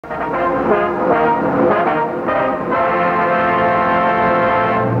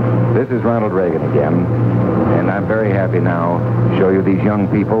This is Ronald Reagan again, and I'm very happy now to show you these young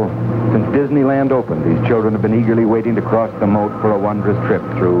people. Since Disneyland opened, these children have been eagerly waiting to cross the moat for a wondrous trip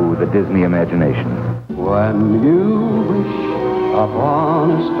through the Disney imagination. When you wish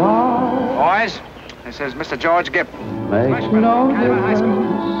upon a star. Boys, this is Mr. George Gibb. Makes no difference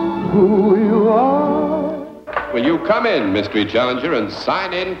who you are. Will you come in, Mystery Challenger, and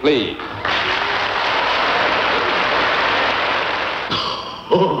sign in, please?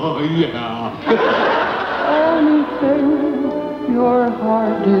 Oh, yeah. Anything your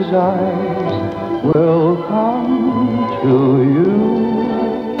heart desires will come to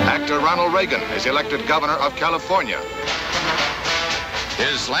you. Actor Ronald Reagan is elected governor of California.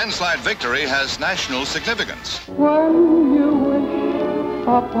 His landslide victory has national significance. When you wish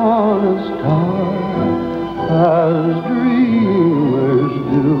upon a star, as dreamers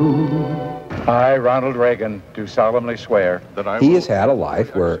do. I, Ronald Reagan, do solemnly swear that I He has had a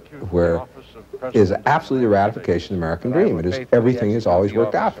life where is absolutely the ratification of the American dream. It is, everything has always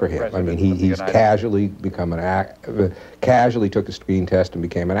worked out for him. I mean, he's casually become casually took a screen test and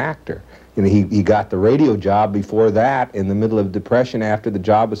became an actor. You know, he got the radio job before that in the middle of Depression after the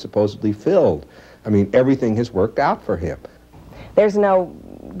job was supposedly filled. I mean, everything has worked out for him. There's no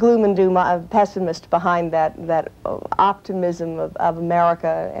gloom and doom pessimist behind that optimism of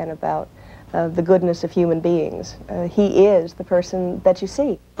America and about the goodness of human beings. He is the person that you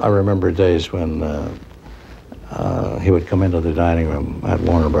see. I remember days when he would come into the dining room at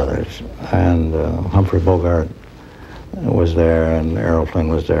Warner Brothers, and Humphrey Bogart was there, and Errol Flynn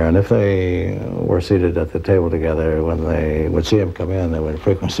was there, and if they were seated at the table together, when they would see him come in, they would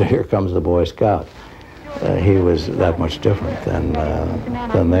frequently say, "Here comes the Boy Scout." He was that much different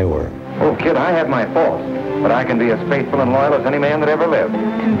than they were. Oh, kid, I have my faults, but I can be as faithful and loyal as any man that ever lived.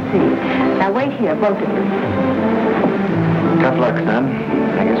 Now wait here, both of you. Tough luck, son.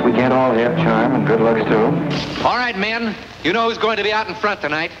 I guess we can't all have charm and good looks, too. All right, men. You know who's going to be out in front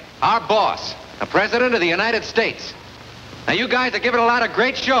tonight? Our boss, the President of the United States. Now, you guys are giving a lot of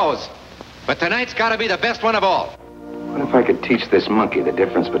great shows, but tonight's got to be the best one of all. What if I could teach this monkey the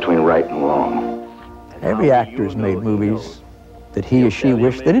difference between right and wrong? Every actor has made movies that he or she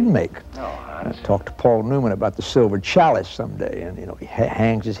wished they didn't make. I talked to Paul Newman about The Silver Chalice someday, and you know, he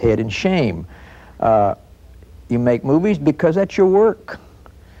hangs his head in shame. You make movies because that's your work.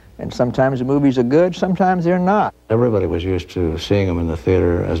 And sometimes the movies are good, sometimes they're not. Everybody was used to seeing him in the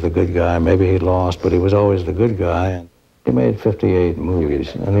theater as the good guy. Maybe he lost, but he was always the good guy. And he made 58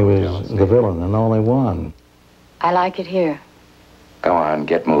 movies, and he was the villain in only one. I like it here. Go on,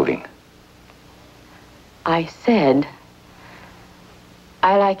 get moving. I said,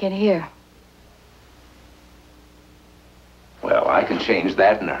 I like it here. Well, I can change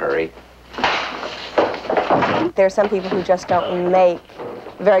that in a hurry. There are some people who just don't make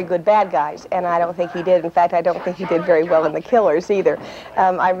very good bad guys, and I don't think he did. In fact, I don't think he did very well in The Killers either.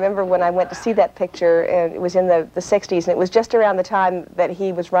 I remember when I went to see that picture, and it was in the 60s, and it was just around the time that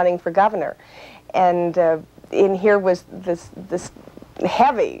he was running for governor. And in here was this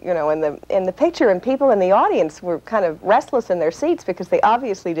heavy, you know, in the picture, and people in the audience were kind of restless in their seats because they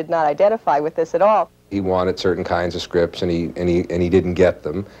obviously did not identify with this at all. He wanted certain kinds of scripts, and he didn't get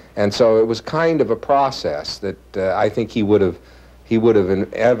them, and so it was kind of a process that I think he would have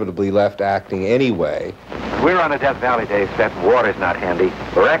inevitably left acting anyway. We're on a Death Valley, Dave. That water's not handy.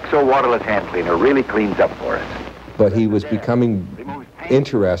 Lorexo waterless hand cleaner really cleans up for us. But he was becoming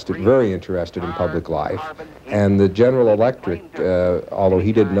very interested in public life, and the General Electric, although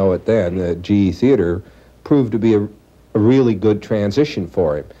he didn't know it then, the GE Theater, proved to be a really good transition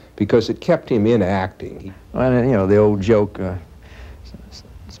for him because it kept him in acting. Well, you know, the old joke,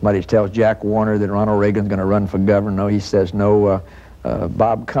 somebody tells Jack Warner that Ronald Reagan's going to run for governor. No, he says, no,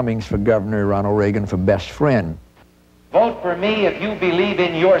 Bob Cummings for governor, Ronald Reagan for best friend. Vote for me if you believe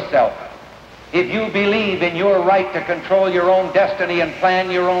in yourself. If you believe in your right to control your own destiny and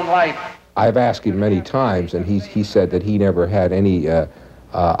plan your own life. I've asked him many times, and he said that he never had any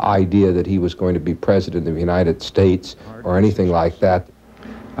idea that he was going to be president of the United States or anything like that.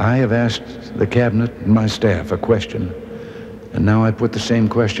 I have asked the cabinet and my staff a question, and now I put the same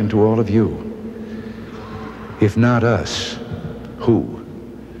question to all of you. If not us, who?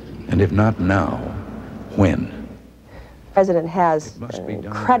 And if not now, when? The president has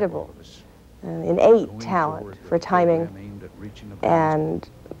incredible, innate talent for timing and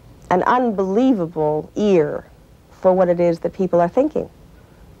an unbelievable ear for what it is that people are thinking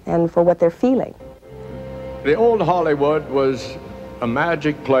and for what they're feeling. The old Hollywood was a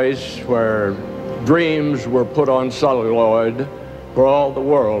magic place where dreams were put on celluloid for all the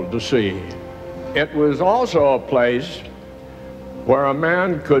world to see. It was also a place where a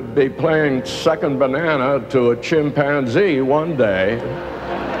man could be playing second banana to a chimpanzee one day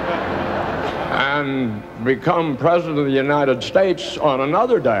and become President of the United States on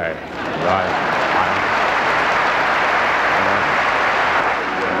another day. Right.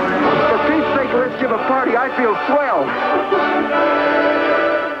 Let's give a party. I feel swell.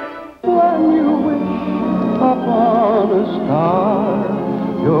 When you wish upon a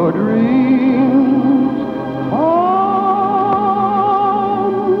star, your dream